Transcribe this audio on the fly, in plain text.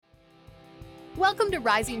Welcome to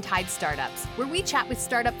Rising Tide Startups, where we chat with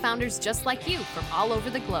startup founders just like you from all over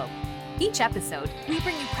the globe. Each episode, we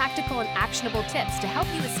bring you practical and actionable tips to help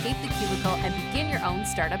you escape the cubicle and begin your own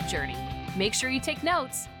startup journey. Make sure you take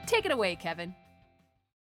notes. Take it away, Kevin.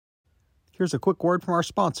 Here's a quick word from our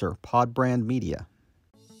sponsor, Podbrand Media.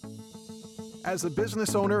 As a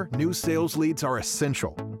business owner, new sales leads are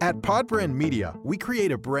essential. At Podbrand Media, we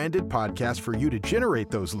create a branded podcast for you to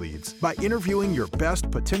generate those leads by interviewing your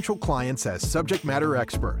best potential clients as subject matter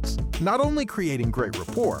experts. Not only creating great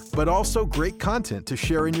rapport, but also great content to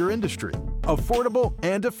share in your industry. Affordable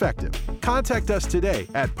and effective. Contact us today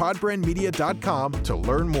at podbrandmedia.com to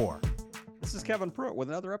learn more. This is Kevin Pruitt with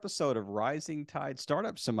another episode of Rising Tide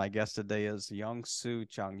Startups, and my guest today is Young-Soo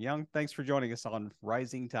Chung. Young, thanks for joining us on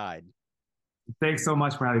Rising Tide. Thanks so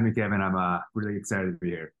much for having me, Kevin. I'm really excited to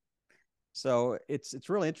be here. So it's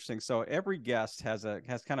really interesting. So every guest has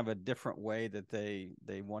kind of a different way that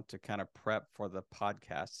they want to kind of prep for the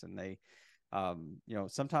podcast, and they,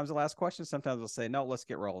 sometimes they'll ask questions, sometimes they'll say, no, let's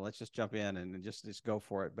get rolling, let's just jump in and just go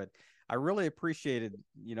for it. But I really appreciated,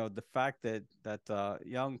 the fact that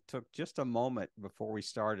Young took just a moment before we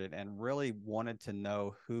started and really wanted to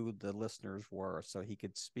know who the listeners were so he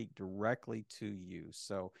could speak directly to you.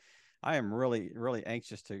 So I am really, really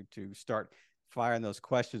anxious to start firing those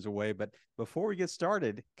questions away. But before we get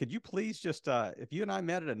started, could you please just, if you and I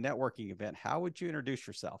met at a networking event, how would you introduce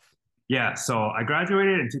yourself? Yeah, so I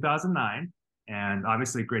graduated in 2009, and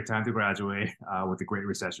obviously great time to graduate with the Great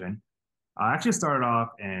Recession. I actually started off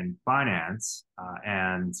in finance,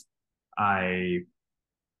 and I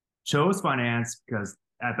chose finance because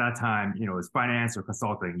at that time, it's finance or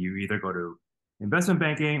consulting. You either go to investment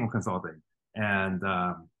banking or consulting. And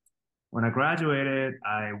when I graduated,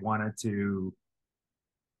 I wanted to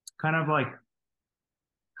kind of like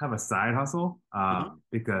have a side hustle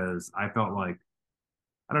because I felt like,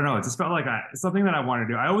 I don't know, it just felt like it's something that I wanted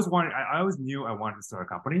to do. I always knew I wanted to start a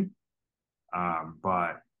company,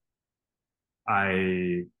 but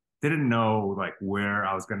I didn't know like where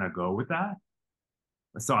I was going to go with that.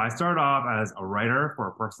 So I started off as a writer for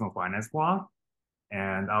a personal finance blog,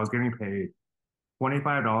 and I was getting paid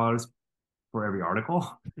 $25 for every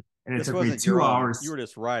article. And it took me 2 hours. You were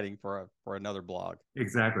just writing for another blog.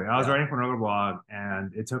 Exactly. I was writing for another blog,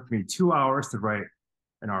 and it took me 2 hours to write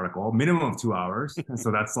an article, minimum of 2 hours. And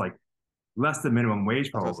so that's like less than minimum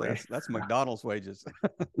wage, probably. That's McDonald's wages.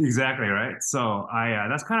 Exactly. Right. So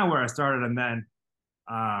that's kind of where I started. And then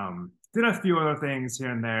did a few other things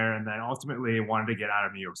here and there. And then ultimately wanted to get out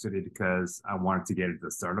of New York City because I wanted to get into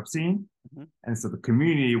the startup scene. Mm-hmm. And so the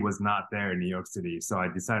community was not there in New York City. So I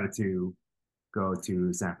decided to go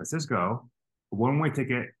to San Francisco, one-way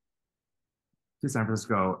ticket to San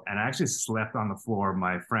Francisco, and I actually slept on the floor of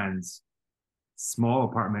my friend's small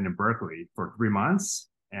apartment in Berkeley for 3 months.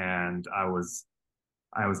 And I was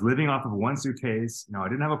living off of one suitcase. I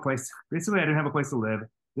didn't have a place. Basically, I didn't have a place to live,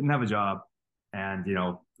 didn't have a job. And,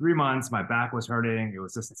 3 months, my back was hurting. It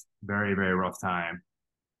was just a very, very rough time.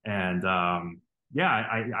 And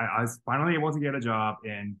I was finally able to get a job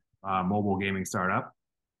in a mobile gaming startup.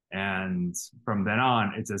 And from then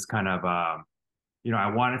on, it's just kind of, I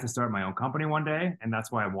wanted to start my own company one day. And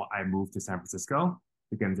that's why I moved to San Francisco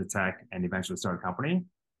to get into tech and eventually start a company.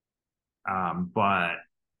 But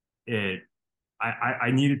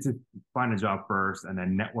I needed to find a job first and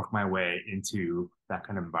then network my way into that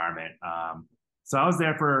kind of environment. So I was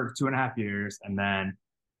there for 2.5 years. And then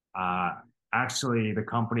actually the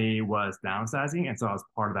company was downsizing. And so I was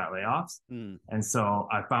part of that layoffs. And so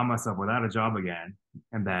I found myself without a job again.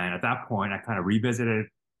 And then at that point, I kind of revisited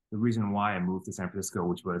the reason why I moved to San Francisco,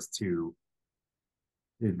 which was to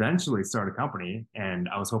eventually start a company. And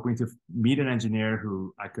I was hoping to meet an engineer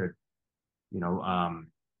who I could,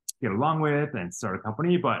 get along with and start a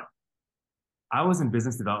company. But I was in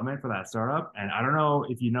business development for that startup. And I don't know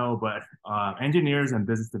if you know, but engineers and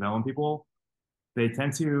business development people, they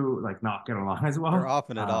tend to like not get along as well. They're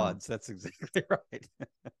often at odds. That's exactly right.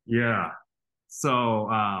 Yeah. So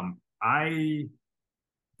I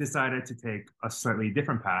decided to take a slightly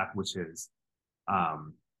different path, which is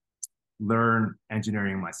learn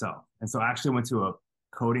engineering myself. And so I actually went to a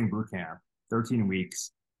coding boot camp, 13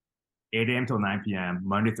 weeks, 8 a.m. till 9 p.m.,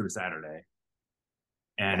 Monday through Saturday.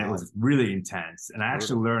 And It was really intense. And I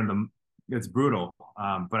actually learned it's brutal.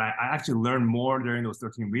 But I actually learned more during those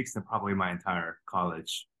 13 weeks than probably my entire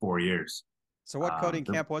college 4 years. So what coding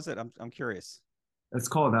camp was it? I'm curious. It's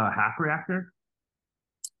called Hack Reactor.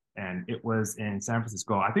 And it was in San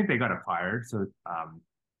Francisco. I think they got acquired, so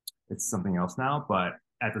it's something else now. But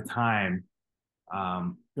at the time,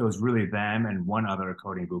 it was really them and one other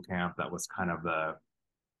coding bootcamp that was kind of the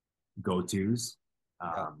go-tos.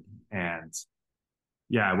 And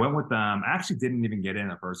Yeah, I went with them. I actually didn't even get in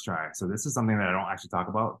the first try. So this is something that I don't actually talk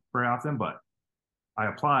about very often, but I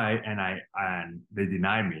applied and they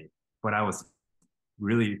denied me. But I was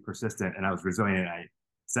really persistent and I was resilient. I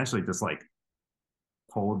essentially just like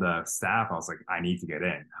told the staff, I was like, I need to get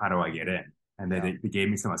in. How do I get in? And then they gave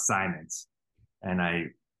me some assignments and I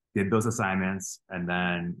did those assignments. And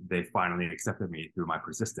then they finally accepted me through my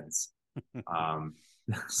persistence. um,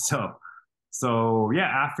 so yeah,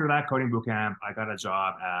 after that coding bootcamp, I got a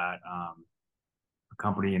job at a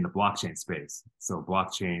company in the blockchain space. So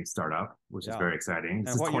blockchain startup, which is very exciting.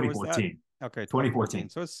 This is 2014. Okay, 2014.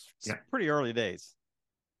 So it's pretty early days.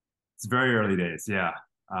 It's very early days. Yeah.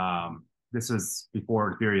 This is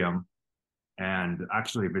before Ethereum. And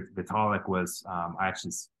actually, Vitalik was, I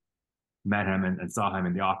actually met him and saw him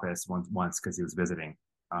in the office once because he was visiting.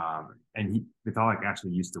 And Vitalik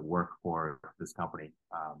actually used to work for this company.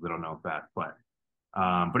 Little known fact, but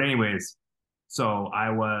anyways, so I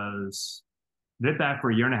did that for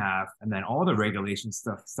a year and a half, and then all the regulation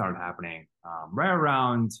stuff started happening right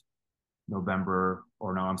around September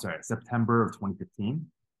of 2015.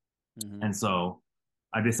 Mm-hmm. And so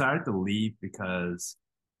I decided to leave because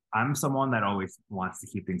I'm someone that always wants to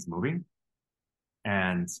keep things moving.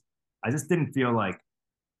 And I just didn't feel like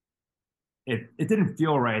it didn't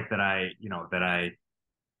feel right that I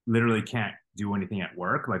literally can't do anything at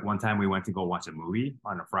work. Like one time we went to go watch a movie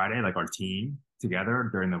on a Friday, like our team together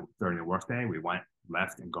during the workday, we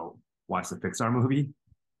left and go watch the Pixar movie.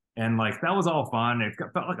 And like, that was all fun. It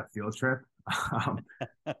felt like a field trip.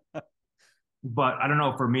 But I don't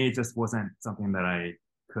know, for me, it just wasn't something that I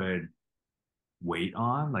could wait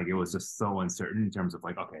on. Like it was just so uncertain in terms of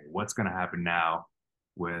like, okay, what's going to happen now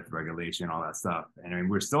with regulation, all that stuff. And I mean,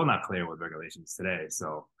 we're still not clear with regulations today.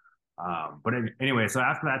 So, but anyway, so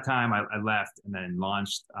after that time, I left and then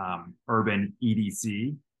launched Urban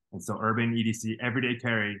EDC. And so Urban EDC, Everyday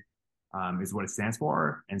Carry, is what it stands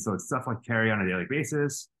for. And so it's stuff like carry on a daily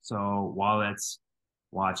basis. So wallets,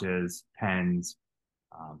 watches, pens,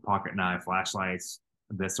 pocket knife, flashlights,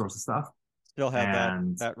 this sorts of stuff. Still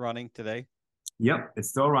have that running today? Yep, it's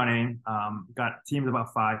still running. Got teams of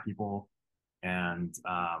about 5 people. And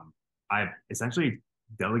I've essentially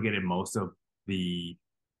delegated most of the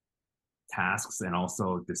tasks and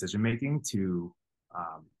also decision making to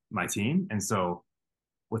my team. And so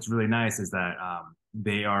what's really nice is that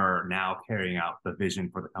they are now carrying out the vision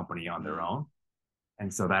for the company on their own.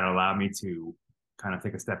 And so that allowed me to kind of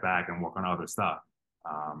take a step back and work on other stuff.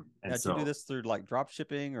 And did you do this through like drop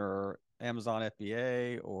shipping or Amazon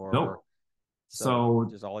FBA or? Nope. So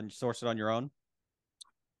just all source it on your own?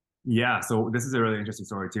 Yeah, so this is a really interesting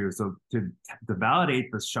story too. So to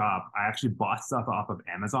validate the shop, I actually bought stuff off of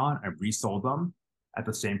Amazon and resold them at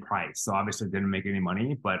the same price. So obviously didn't make any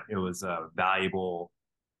money, but it was a valuable,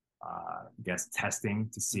 I guess, testing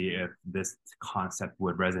to see if this concept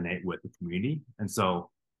would resonate with the community. And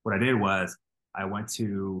so what I did was I went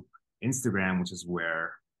to Instagram, which is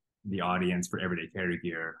where the audience for Everyday Carry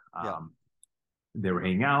Gear, they were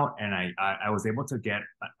hanging out, and I was able to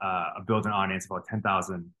build an audience of about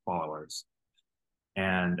 10,000 followers.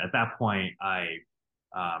 And at that point, I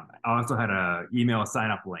also had an email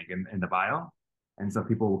sign up link in the bio, and so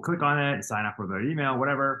people will click on it, sign up for their email,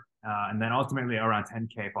 whatever. And then ultimately, around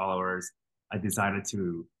 10K followers, I decided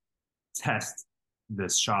to test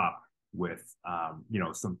this shop with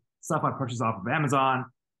some stuff I purchased off of Amazon,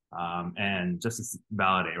 and just to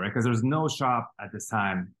validate, right? Because there's no shop at this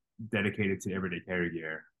time dedicated to Everyday Carry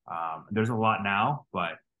Gear. There's a lot now,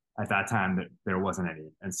 but at that time there wasn't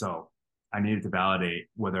any. And so I needed to validate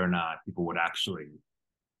whether or not people would actually,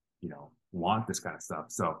 want this kind of stuff.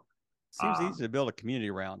 So seems easy to build a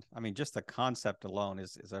community around. I mean, just the concept alone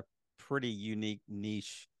is a pretty unique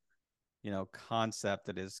niche, concept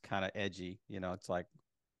that is kind of edgy. It's like,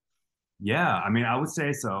 yeah, I mean, I would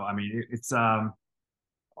say so. I mean, it's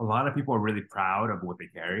a lot of people are really proud of what they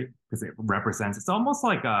carry because it represents, it's almost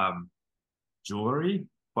like jewelry,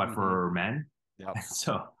 but for men. Yep.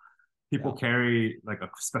 So people carry like a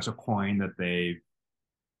special coin that they,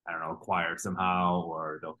 I don't know, acquired somehow,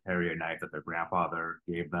 or they'll carry a knife that their grandfather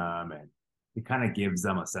gave them. And it kind of gives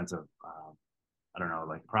them a sense of, I don't know,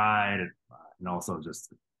 like pride and also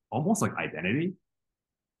just almost like identity.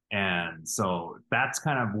 And so that's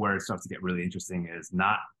kind of where it starts to get really interesting, is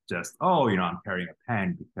not just, I'm carrying a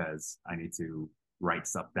pen because I need to write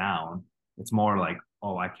stuff down. It's more like,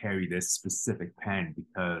 I carry this specific pen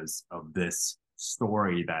because of this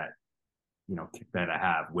story that, that I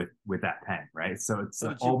have with that pen, right? So it's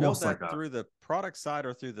almost like through the product side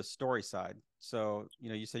or through the story side. So,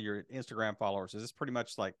 you said your Instagram followers, is this pretty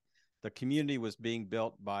much like the community was being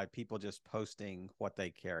built by people just posting what they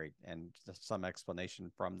carried and just some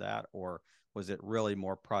explanation from that, or was it really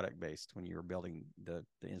more product based when you were building the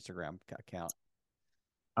Instagram account?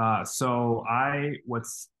 So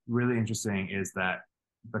what's really interesting is that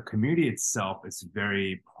the community itself is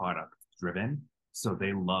very product driven. So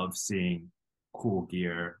they love seeing cool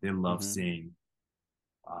gear. They love seeing,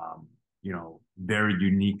 very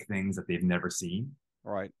unique things that they've never seen.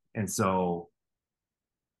 Right. And so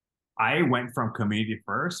I went from community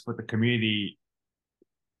first, but the community,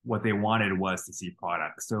 what they wanted was to see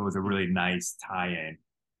products. So it was a really nice tie-in,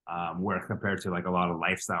 where compared to like a lot of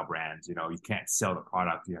lifestyle brands, you can't sell the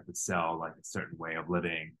product, you have to sell like a certain way of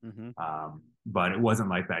living. But it wasn't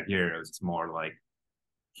like that here. It was just more like,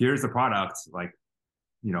 here's the product, like,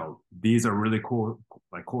 these are really cool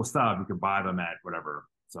stuff. You can buy them at whatever.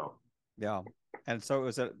 So yeah. And so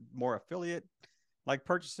was it more affiliate like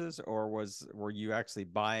purchases, or were you actually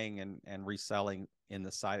buying and reselling in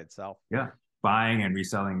the site itself? Yeah, buying and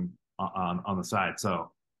reselling on the side.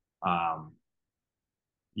 So so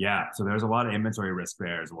there's a lot of inventory risk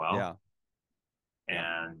there as well. Yeah.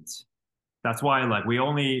 And that's why like we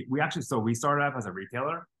started off as a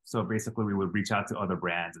retailer. So basically we would reach out to other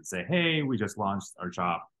brands and say, hey, we just launched our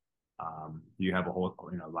shop. Do you have a whole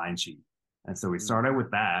line sheet? And so we started with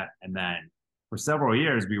that, and then for several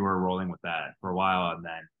years we were rolling with that for a while, and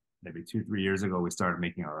then maybe 2-3 years ago we started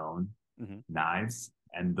making our own knives,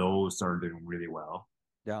 and those started doing really well.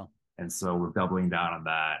 Yeah. And so we're doubling down on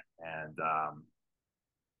that, and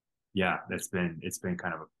it's been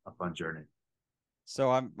kind of a fun journey. So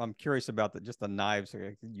I'm curious about just the knives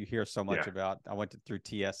you hear so much about. I went through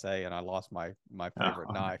TSA and I lost my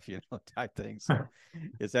favorite knife, type thing. So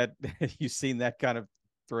is that you seen that kind of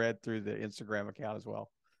thread through the Instagram account as well?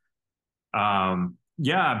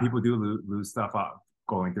 People do lose stuff up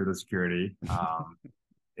going through the security. I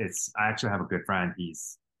actually have a good friend. He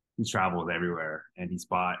travels everywhere, and he's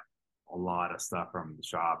bought a lot of stuff from the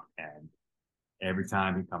shop. And every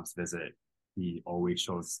time he comes visit, he always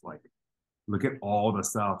shows like, look at all the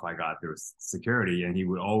stuff I got through security. And he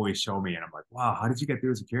would always show me, and I'm like, wow, how did you get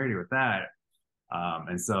through security with that?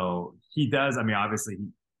 And so he does. I mean, obviously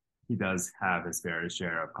he does have his fair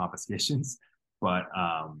share of confiscations, but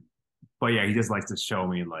yeah, he just likes to show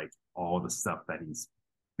me like all the stuff that he's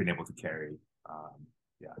been able to carry.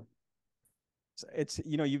 So it's,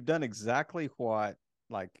 you've done exactly what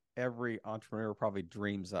like every entrepreneur probably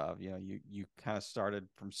dreams of. You kind of started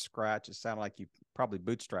from scratch. It sounded like you probably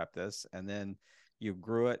bootstrapped this, and then you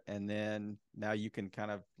grew it, and then now you can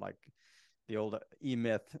kind of like the old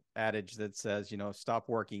E-Myth adage that says, stop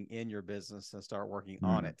working in your business and start working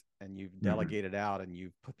on it. And you've delegated out, and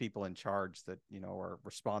you've put people in charge that, are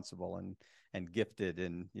responsible and gifted,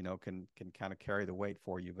 and, can kind of carry the weight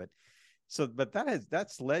for you. But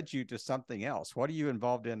that's led you to something else. What are you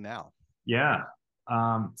involved in now? Yeah.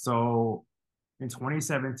 So in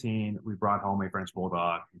 2017, we brought home a French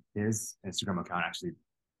Bulldog. His Instagram account actually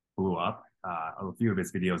blew up. A few of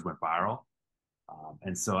his videos went viral.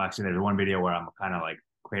 And so actually there's one video where I'm kind of like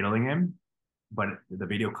cradling him, but the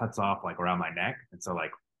video cuts off like around my neck. And so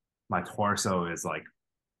like my torso is like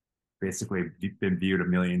basically been viewed 1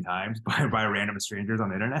 million times by random strangers on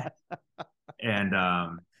the internet.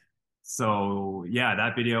 And so yeah,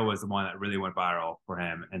 that video was the one that really went viral for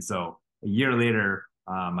him. And so a year later,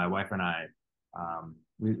 my wife and I,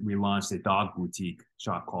 we launched a dog boutique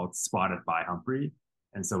shop called Spotted by Humphrey.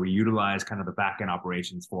 And so we utilized kind of the back-end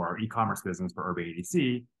operations for our e-commerce business for Urban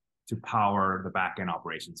ADC to power the back-end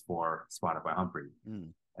operations for Spotted by Humphrey.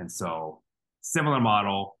 And so similar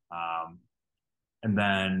model. And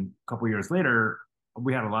then a couple of years later,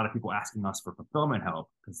 we had a lot of people asking us for fulfillment help,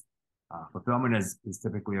 because fulfillment is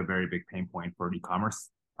typically a very big pain point for e-commerce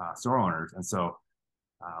store owners. And so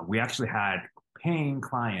we actually had paying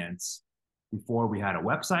clients before we had a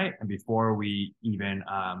website and before we even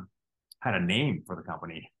had a name for the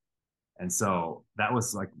company. And so that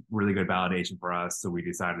was like really good validation for us. So we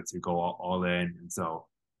decided to go all in. And so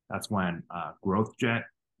that's when GrowthJet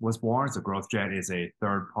was born. So GrowthJet is a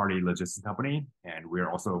third-party logistics company, and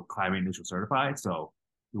we're also climate neutral certified. So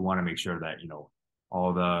we want to make sure that,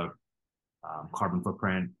 all the carbon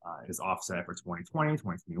footprint is offset for 2020,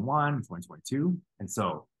 2021, 2022. And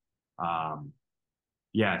so,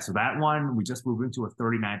 so that one, we just moved into a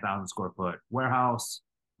 39,000 square foot warehouse,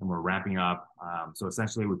 and we're ramping up. So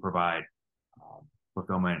essentially we provide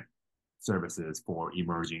fulfillment services for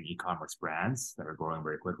emerging e-commerce brands that are growing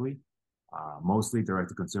very quickly, mostly direct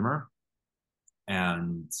to consumer.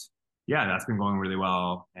 And yeah, that's been going really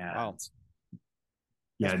well. And wow.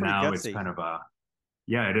 Yeah, now gutsy. It's kind of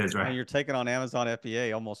yeah, it is, right? And you're taking on Amazon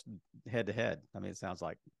FBA almost head to head. I mean, it sounds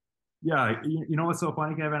like. Yeah, you know what's so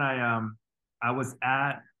funny, Kevin? I was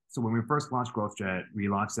at so when we first launched GrowthJet, we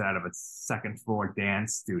launched it out of a second floor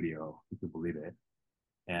dance studio, if you can believe it.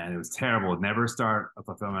 And it was terrible. Never start a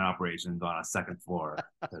fulfillment operations on a second floor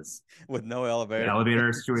because with no the elevator.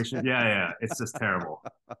 elevator situation. Yeah, it's just terrible.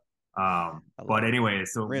 But anyway,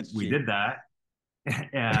 so we did that,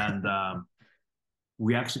 and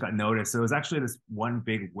we actually got noticed. So it was actually this one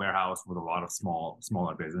big warehouse with a lot of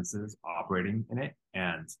smaller businesses operating in it,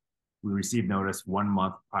 and we received notice 1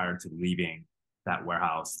 month prior to leaving that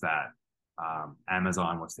warehouse that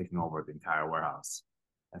Amazon was taking over the entire warehouse.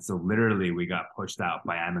 And so literally we got pushed out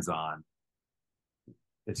by Amazon.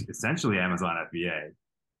 It's essentially Amazon FBA.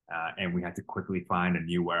 And we had to quickly find a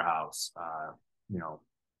new warehouse,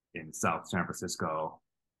 in South San Francisco.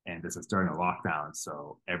 And this was during a lockdown.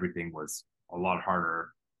 So everything was a lot harder.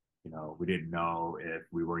 We didn't know if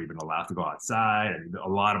we were even allowed to go outside. And a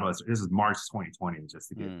lot of us, this is March 2020, just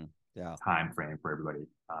to give time frame for everybody.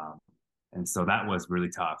 And so that was really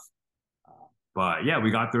tough. But yeah,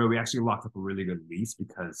 we got through. We actually locked up a really good lease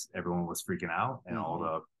because everyone was freaking out and all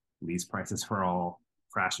the lease prices were all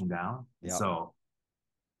crashing down. Yep. So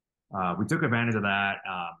we took advantage of that.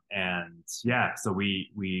 And yeah, so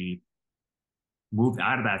we moved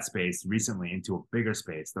out of that space recently into a bigger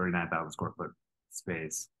space, 39,000 square foot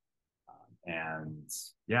space. And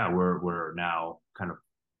yeah, we're now kind of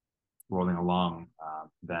rolling along.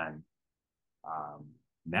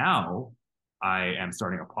 Now I am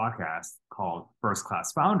starting a podcast called First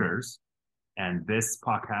Class Founders. And this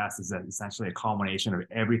podcast is essentially a culmination of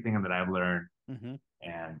everything that I've learned.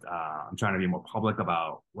 And I'm trying to be more public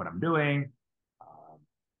about what I'm doing.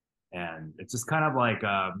 And it's just kind of like,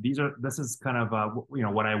 this is kind of,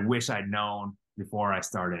 what I wish I'd known before I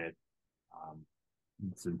started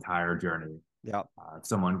this entire journey. Yeah. If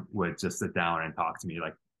someone would just sit down and talk to me,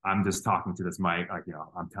 like I'm just talking to this mic, like,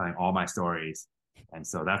 I'm telling all my stories. And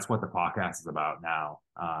so that's what the podcast is about now.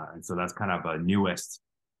 And so that's kind of a newest,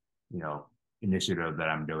 initiative that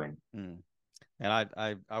I'm doing. And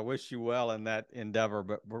I wish you well in that endeavor,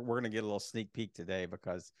 but we're going to get a little sneak peek today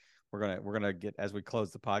because we're going to get, as we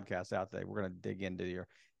close the podcast out today, we're going to dig into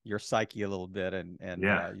your psyche a little bit and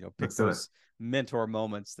pick those mentor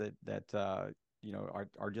moments that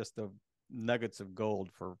are just the nuggets of gold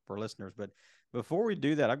for listeners. But before we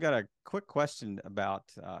do that, I've got a quick question about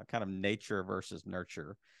kind of nature versus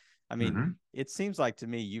nurture. I mean, it seems like to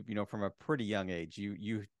me, from a pretty young age,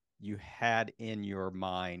 you had in your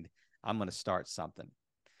mind, I'm going to start something.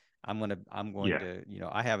 I'm going to,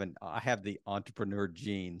 I have the entrepreneur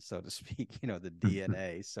gene, so to speak, the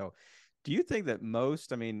DNA. So do you think that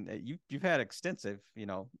you've had extensive,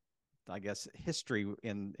 I guess, history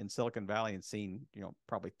in Silicon Valley and seen,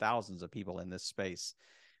 probably thousands of people in this space.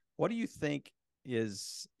 What do you think or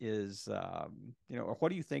what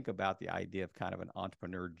do you think about the idea of kind of an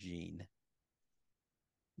entrepreneur gene?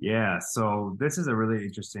 Yeah, so this is a really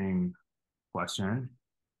interesting question.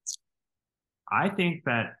 I think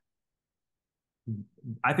that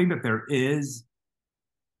there is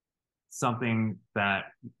something that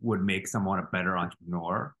would make someone a better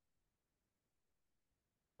entrepreneur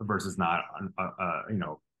versus not a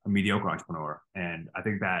mediocre entrepreneur. And I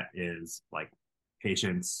think that is like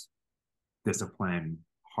patience, discipline,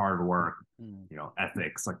 hard work,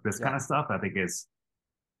 ethics, like this kind of stuff. I think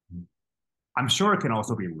I'm sure it can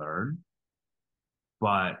also be learned,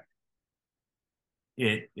 but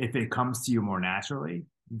if it comes to you more naturally,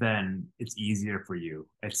 then it's easier for you.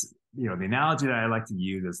 It's, the analogy that I like to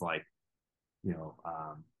use is like,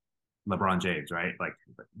 LeBron James, right? Like,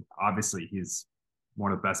 obviously he's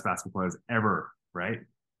one of the best basketball players ever, right?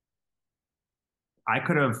 I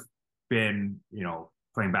could have been,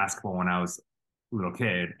 playing basketball when I was a little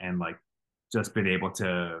kid and like just been able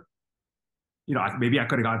to, maybe I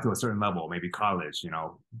could have gotten to a certain level, maybe college,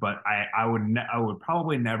 but I would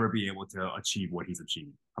probably never be able to achieve what he's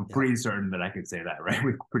achieved. I'm pretty certain that I could say that, right?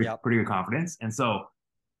 With pretty good confidence. And so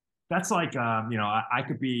that's like, I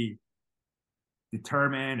could be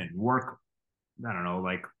determined and work, I don't know,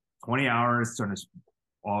 like 20 hours to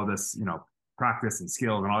all this, practice and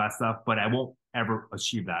skills and all that stuff, but I won't ever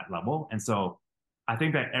achieve that level. And so I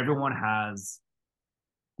think that everyone has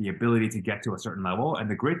the ability to get to a certain level. And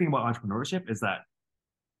the great thing about entrepreneurship is that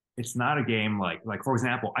it's not a game like for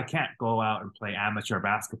example, I can't go out and play amateur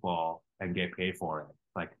basketball and get paid for it.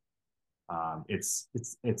 Like,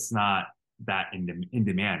 it's not that in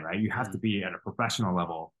demand, right? You have to be at a professional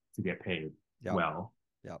level to get paid well.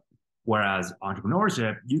 Yep. Whereas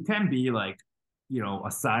entrepreneurship, you can be like,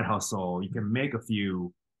 a side hustle. You can make a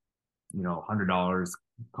few, $100,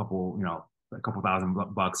 a couple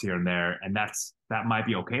 $1,000 here and there, and that might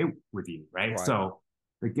be okay with you, right? So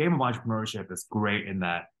the game of entrepreneurship is great in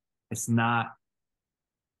that it's not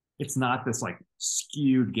this like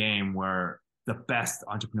skewed game where the best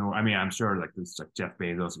entrepreneur, I mean, I'm sure like there's like Jeff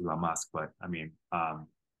Bezos, Elon Musk, but I mean,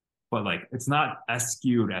 but like it's not as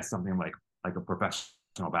skewed as something like a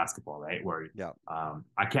professional basketball, right? Where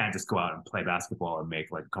I can't just go out and play basketball and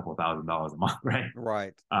make like a couple of $1,000s a month, right?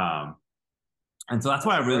 Right. And so that's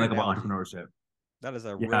what I really like about entrepreneurship. That is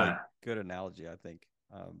a really good analogy, I think.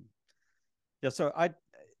 So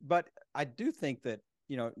but I do think that,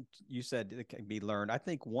 you know, you said it can be learned. I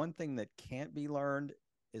think one thing that can't be learned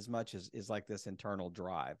as much as is like this internal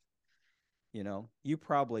drive. You know, you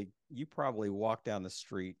probably walk down the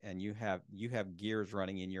street and you have gears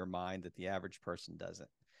running in your mind that the average person doesn't.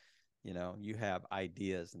 You know, you have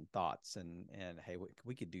ideas and thoughts and hey,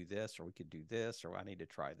 we could do this, or we could do this, or I need to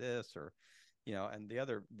try this, or, you know, and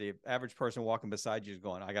the average person walking beside you is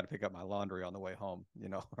going, I got to pick up my laundry on the way home, you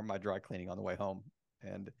know, or my dry cleaning on the way home.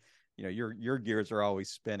 And, you know, your gears are always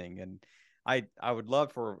spinning. And I would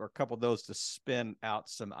love for a couple of those to spin out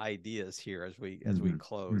some ideas here as we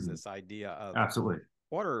close this idea of absolutely.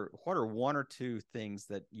 What are one or two things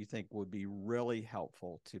that you think would be really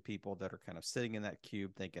helpful to people that are kind of sitting in that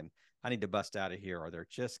cube thinking, I need to bust out of here, or they're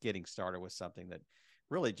just getting started with something that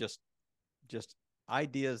really just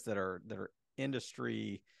ideas that are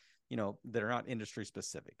industry, you know, that are not industry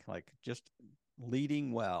specific, like just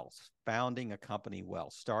leading well, founding a company well,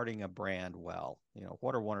 starting a brand well. You know,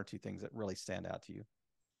 what are one or two things that really stand out to you?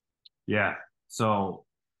 Yeah. So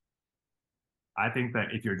I think that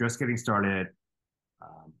if you're just getting started,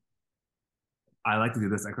 I like to do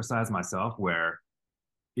this exercise myself, where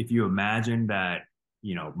if you imagine that,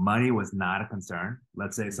 you know, money was not a concern,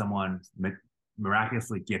 let's say someone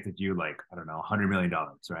miraculously gifted you like, I don't know, $100 million,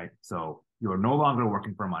 right? So you're no longer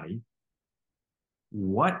working for money.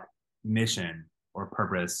 What mission or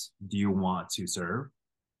purpose do you want to serve?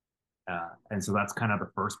 And so that's kind of the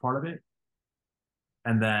first part of it.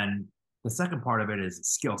 And then the second part of it is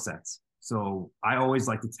skill sets. So I always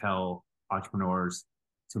like to tell entrepreneurs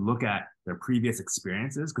to look at their previous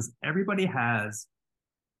experiences, because everybody has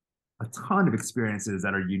a ton of experiences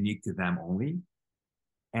that are unique to them only.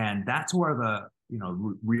 And that's where the, you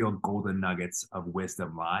know, real golden nuggets of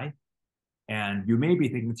wisdom lie. And you may be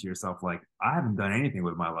thinking to yourself, like, I haven't done anything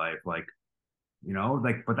with my life. Like, you know,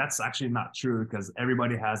 like, but that's actually not true, because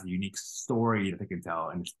everybody has a unique story that they can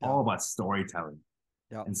tell. And it's all about storytelling.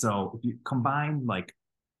 Yeah. And so if you combine like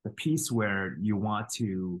the piece where you want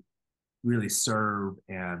to really serve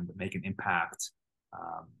and make an impact,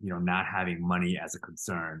 you know, not having money as a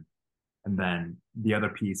concern, and then the other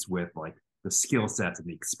piece with like the skill sets and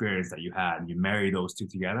the experience that you had, and you marry those two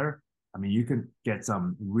together, I mean, you can get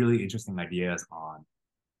some really interesting ideas on,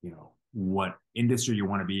 you know, what industry you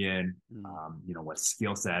want to be in, you know, what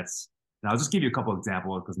skill sets. And I'll just give you a couple of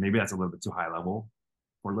examples, because maybe that's a little bit too high level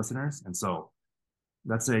for listeners. And so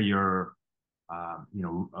let's say you're, you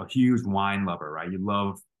know, a huge wine lover, right? You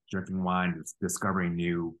love drinking wine, discovering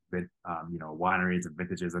new, you know, wineries and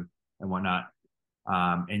vintages and whatnot.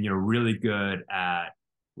 And you're really good at,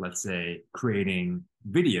 let's say, creating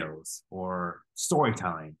videos or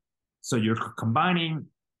storytelling. So you're combining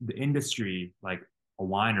the industry, like a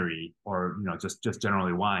winery or, you know, just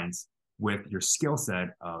generally wines, with your skill set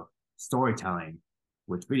of storytelling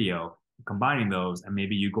with video, combining those, and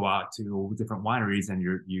maybe you go out to different wineries and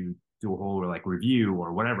you do a whole like review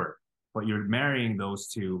or whatever. But you're marrying those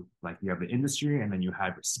two, like you have the industry and then you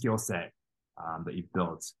have your skill set that you've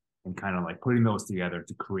built, and kind of like putting those together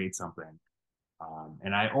to create something.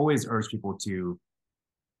 And I always urge people to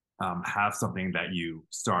have something that you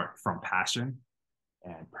start from passion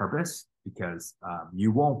and purpose, because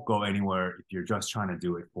you won't go anywhere if you're just trying to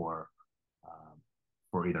do it for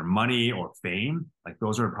either money or fame. Like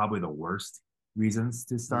those are probably the worst reasons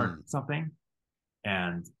to start something.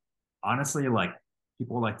 And honestly, like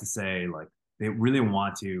people like to say like they really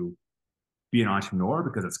want to be an entrepreneur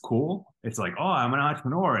because it's cool. It's like, oh, I'm an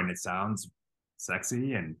entrepreneur, and it sounds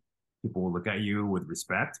sexy and people will look at you with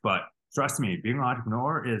respect. But trust me, being an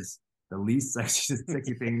entrepreneur is the least sexy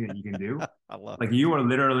thing that you can do. I love like it. You are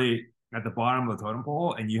literally at the bottom of the totem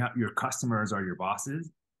pole, and you have your customers are your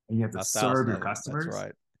bosses, and you have to serve your customers. That's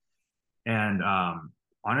right. And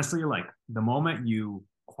honestly, like the moment you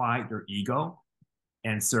quiet your ego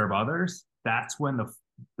and serve others, that's when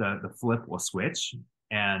the flip will switch.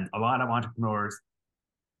 And a lot of entrepreneurs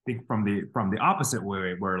think from the opposite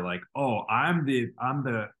way, where like, oh, I'm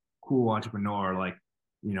the cool entrepreneur, like,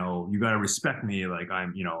 you know, you got to respect me, like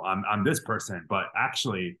I'm this person. But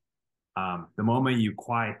actually, the moment you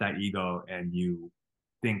quiet that ego and you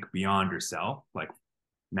think beyond yourself, like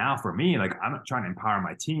now for me, like I'm trying to empower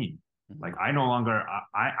my team. Like I no longer,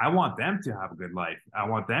 I want them to have a good life. I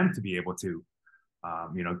want them to be able to,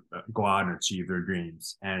 go out and achieve their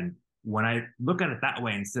dreams. And when I look at it that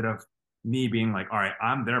way, instead of me being like, all right,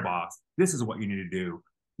 I'm their boss, this is what you need to do.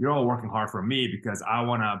 You're all working hard for me because I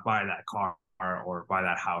want to buy that car or buy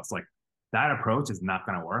that house. Like that approach is not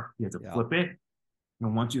going to work. You have to flip it.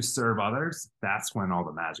 And once you serve others, that's when all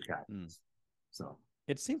the magic happens. So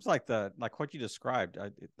it seems like what you described,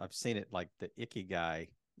 I've seen it like the Ikigai,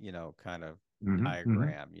 kind of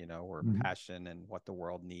diagram, where passion and what the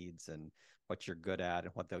world needs and what you're good at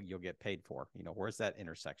and what you'll get paid for, where's that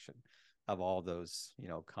intersection of all those,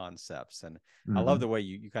 concepts. And I love the way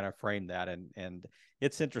you kind of frame that. And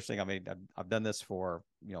it's interesting. I mean, I've done this for,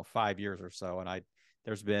 5 years or so, and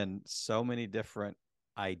there's been so many different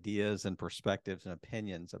ideas and perspectives and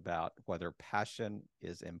opinions about whether passion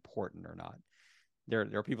is important or not. There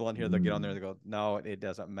are people in here that get on there and go, no, it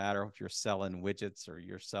doesn't matter if you're selling widgets or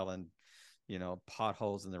you're selling,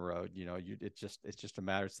 potholes in the road. It's just a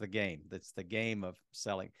matter. It's the game. It's the game of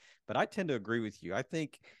selling. But I tend to agree with you. I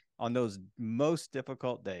think on those most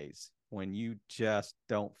difficult days when you just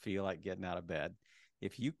don't feel like getting out of bed,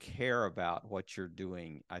 if you care about what you're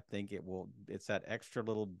doing, I think it's that extra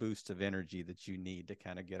little boost of energy that you need to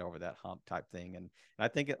kind of get over that hump type thing. And I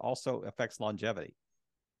think it also affects longevity.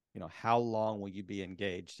 How long will you be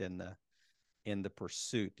engaged in the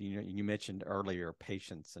pursuit? You mentioned earlier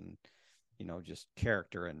patience and, just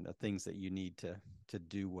character and the things that you need to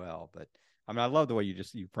do well. But I mean, I love the way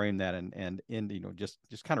you frame that and just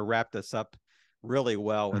kind of wrap this up really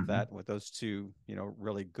well with that, with those two,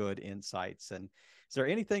 really good insights. And is there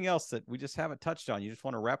anything else that we just haven't touched on you just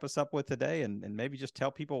want to wrap us up with today, and maybe just tell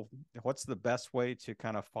people what's the best way to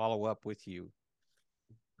kind of follow up with you?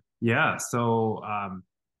 Yeah. So,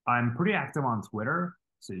 I'm pretty active on Twitter,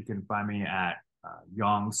 so you can find me at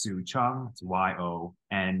Yongsoo Chung. It's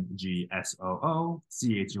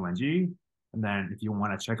YONGSOOCHUNG. And then if you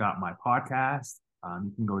want to check out my podcast,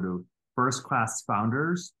 you can go to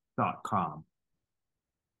firstclassfounders.com.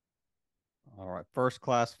 All right,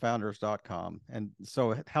 firstclassfounders.com. And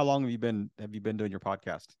so, how long have you been doing your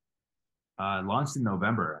podcast? Launched in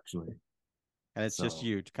November, actually. And it's just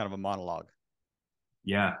you, kind of a monologue.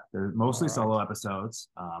 Yeah, they're mostly solo episodes.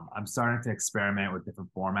 I'm starting to experiment with different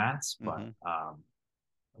formats, but I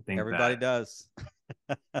think everybody does.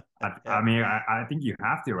 I think you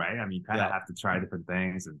have to, right? I mean, you kind of have to try different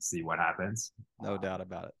things and see what happens. No doubt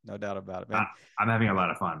about it. No doubt about it, man. I'm having a lot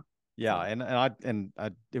of fun. Yeah, and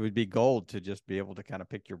it would be gold to just be able to kind of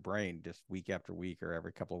pick your brain just week after week or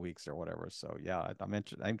every couple of weeks or whatever. So yeah, I'm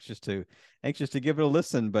anxious to give it a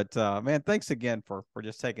listen. But man, thanks again for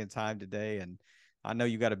just taking time today. And I know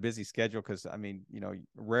you got a busy schedule because, I mean,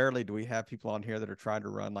 rarely do we have people on here that are trying to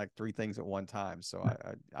run like 3 things at one time. So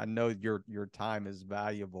I know your time is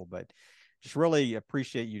valuable, but just really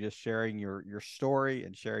appreciate you just sharing your story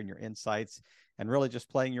and sharing your insights and really just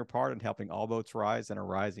playing your part in helping all boats rise in a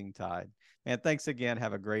rising tide. Man, thanks again.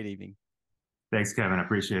 Have a great evening. Thanks, Kevin. I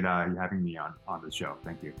appreciate you having me on the show.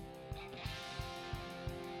 Thank you.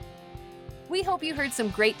 We hope you heard some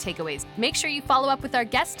great takeaways. Make sure you follow up with our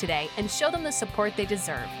guests today and show them the support they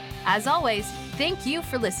deserve. As always, thank you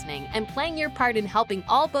for listening and playing your part in helping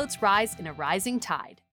all boats rise in a rising tide.